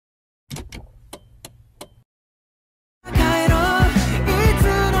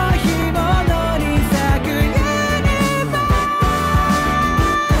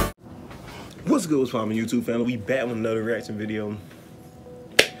good was my YouTube family? We back with another reaction video.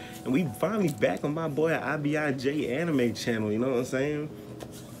 And we finally back on my boy iBIJ anime channel, you know what I'm saying?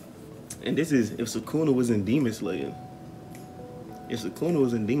 And this is if Sukuna was in Demon Slayer. If Sukuna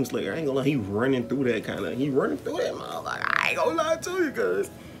was in Demon Slayer, I ain't gonna lie, he running through that motherfucker. I ain't gonna lie to you, cuz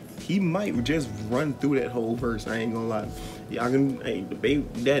he might just run through that whole verse. I ain't gonna lie. Y'all can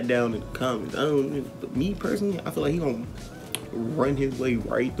debate that down in the comments. Me personally, I feel like he gonna run his way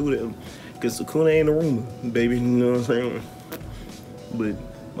right through them. Cause Sukuna ain't a rumor, baby. You know what I'm saying? But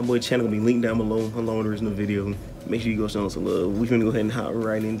my boy channel will be linked down below along with the original video. Make sure you go show him some love. We finna go ahead and hop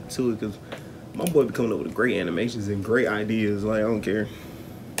right into it because my boy be coming up with great animations and great ideas. Like, I don't care.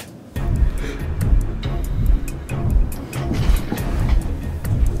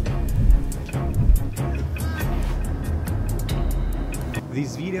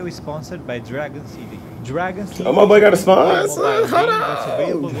 This video is sponsored by Dragon City. Dragon City. Oh, my boy got a sponsor. That's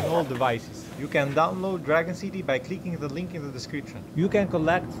available in all devices. You can download Dragon City by clicking the link in the description. You can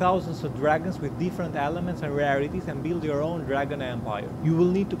collect thousands of dragons with different elements and rarities and build your own dragon empire. You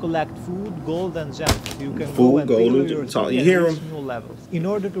will need to collect food, gold, and gems. You can go and build your city and reach new levels. In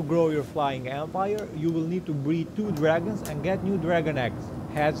order to grow your flying empire, you will need to breed 2 dragons and get new dragon eggs.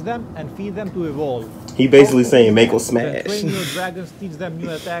 Hatch them and feed them to evolve. He basically saying make them smash. Train your dragons, teach them new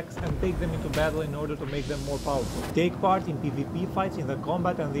attacks, and take them into battle in order to make them more powerful. Take part in PvP fights, in the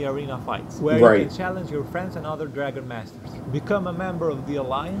combat and the arena fights, where you can challenge your friends and other dragon masters. Become a member of the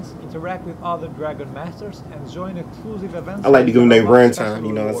alliance, interact with other dragon masters, and join exclusive events. I like to give them their run time,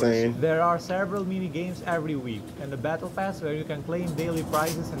 you know what I'm saying? There are several mini games every week, and a battle pass where you can claim daily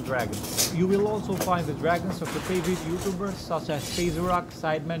prizes and dragons. You will also find the dragons of your favorite YouTubers such as Rock,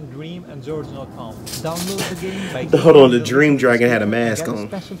 Sideman, Dream, and George Not Home. Download the game by hold on, the Dream Dragon had a mask on. Get a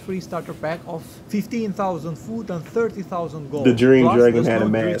special free starter pack of 15,000 food and 30,000 gold. The Dream Dragon had a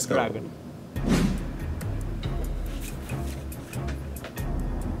mask on.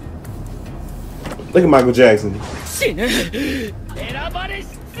 Look at Michael Jackson.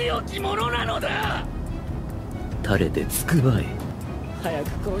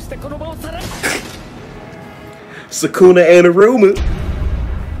 Sukuna and a rumor.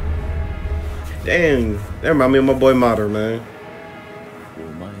 Damn, that remind me of my boy Mater, man.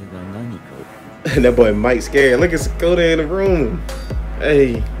 That boy Mike scared. Look at Sukuna in the room.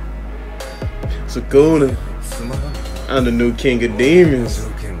 Hey, Sukuna, I'm the new king of demons.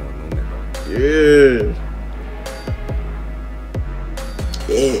 Yeah.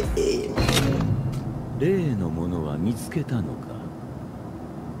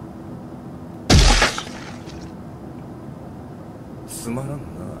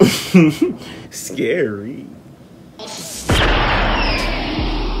 Scary.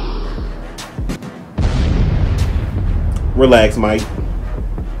 Relax, Mike.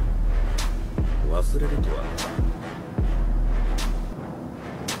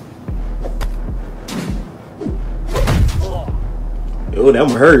 Oh, that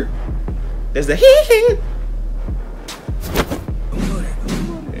one hurt. That's the hee.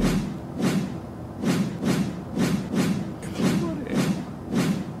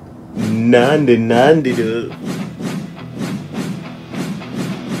 Nandi dude.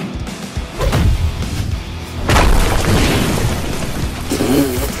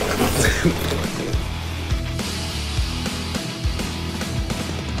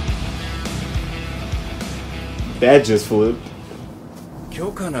 That just flipped.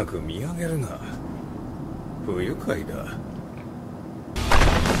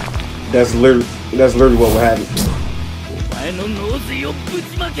 That's literally what would happen.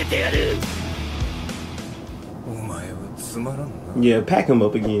 Yeah, pack him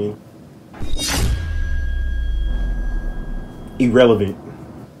up again. Irrelevant.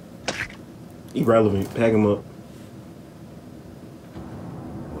 Pack him up.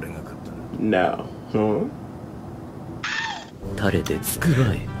 No. Huh?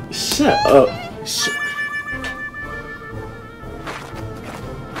 Shut up.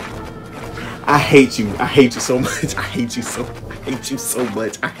 I hate you. I hate you so much. I hate you so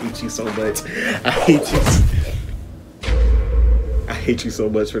much. I hate you so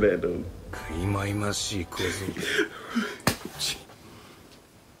much for that, dude.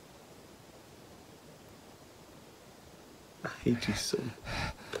 I hate you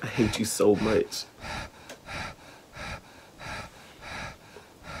so much.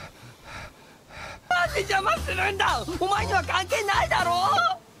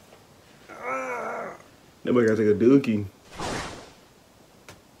 Nobody gotta take a dookie.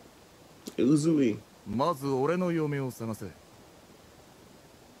 Uzui. まず俺の嫁を探せ。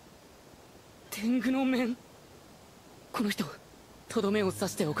天狗の面。この人、とどめを刺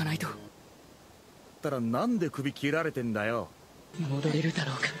しておかないと。ったらなんで首切られてんだよ。戻れるだ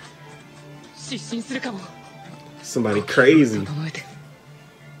ろうか。失神するかも。 Somebody crazy. 整えて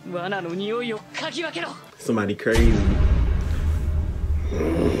罠の匂いを嗅ぎ分けろ。 Somebody crazy.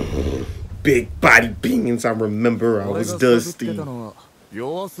 Big body beings. I remember I was dusty. Don't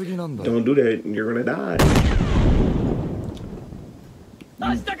do that. You're gonna die.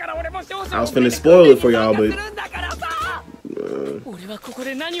 I was finna spoil it for y'all, but 俺はここ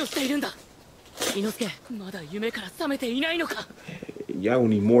で何をしているんだ。伊之助、まだ夢から覚めていないのか。 y'all gonna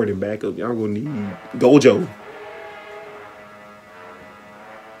need more than backup. Y'all gonna need Gojo.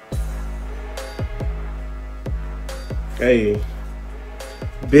 Hey,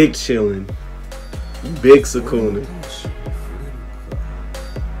 big chillin', big Sukuna.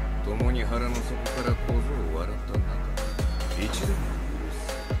 共に腹の底から小僧を笑った中、一度も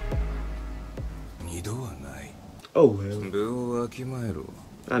二度はない。Oh well. 部をわきまえろ。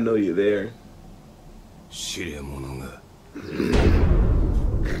 I know you're there. 知れ者が。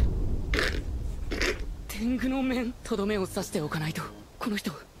天狗の面、とどめを刺しておかないと。この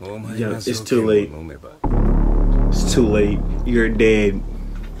人。Yeah, it's too late. It's too late. You're dead.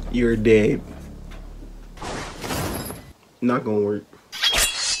 You're dead. Not gonna work.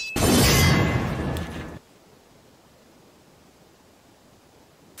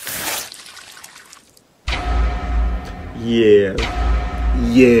 Yeah.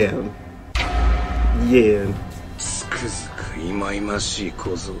 Yeah. Yeah. つくづく忌々しい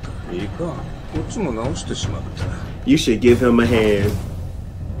小僧だ。いいか、こっちも直してしまった。 You should give him a hand.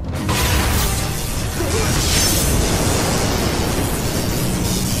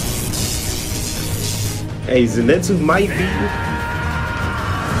 Hey, Zenitsu might be.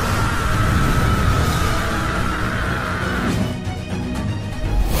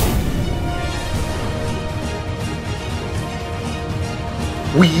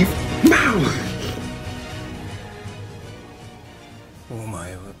 Weave. Wow. お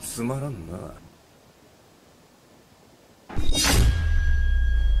前はつまらんな。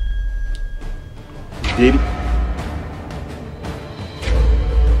 Did he?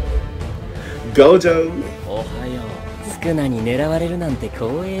 Gojo. おはよう。スクナに狙われるなんて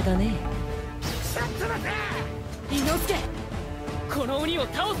光栄だね。ちょっと待て。伊之助、この鬼を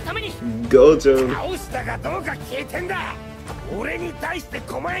倒すために。 Gojo. 倒したかどうか聞いてんだ。俺に対して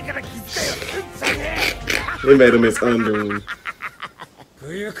細やかな気遣いをすんじゃねえ。 They made him his underling.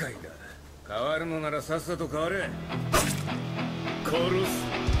 不愉快だ。変わるのならさっさと変われ。殺す。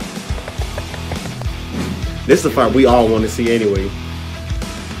 This is the fight we all want to see anyway.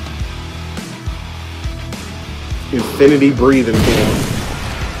 Infinity breathing form.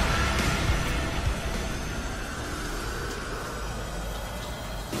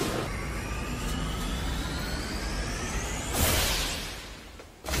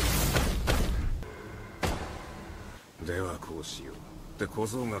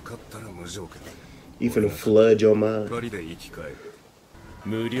 You finna flood your mind.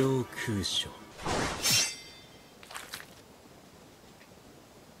 無料空所。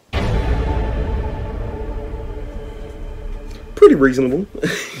 Pretty reasonable.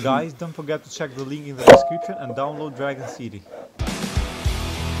 Guys, don't forget to check the link in the description and download Dragon City.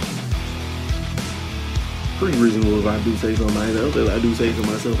 Pretty reasonable if I do say so myself. If I do say so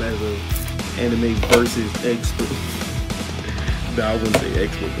myself as a anime versus expert. No, I wouldn't say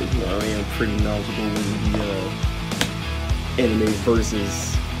expert, but you know, I am pretty knowledgeable in the anime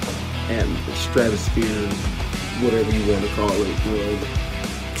versus and stratosphere, whatever you want to call it, you know,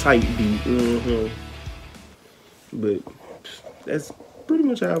 type beat. But that's pretty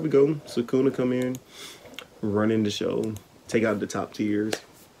much how we go. Sukuna come in, running the show, take out the top tiers,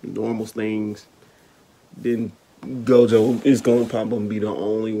 normal things. Then Gojo is gonna pop up and be the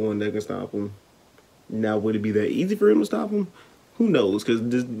only one that can stop him. Now, would it be that easy for him to stop him? Who knows? Because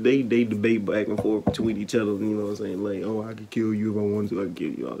they debate back and forth between each other. You know what I'm saying? Like, oh, I could kill you if I wanted to. I could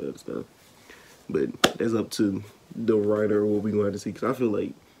kill you, all that stuff. But that's up to the writer, what we gonna have to see. Because I feel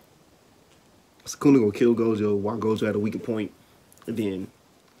like Sukuna gonna kill Gojo while Gojo at a weaker point, and then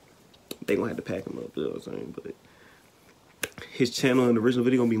they gonna have to pack him up. You know what I'm saying? But his channel and the original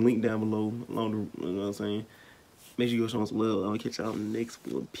video gonna be linked down below. Along the, you know what I'm saying? Make sure you go show him some love. I'll catch y'all in the next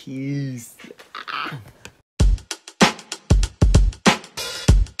one. Peace.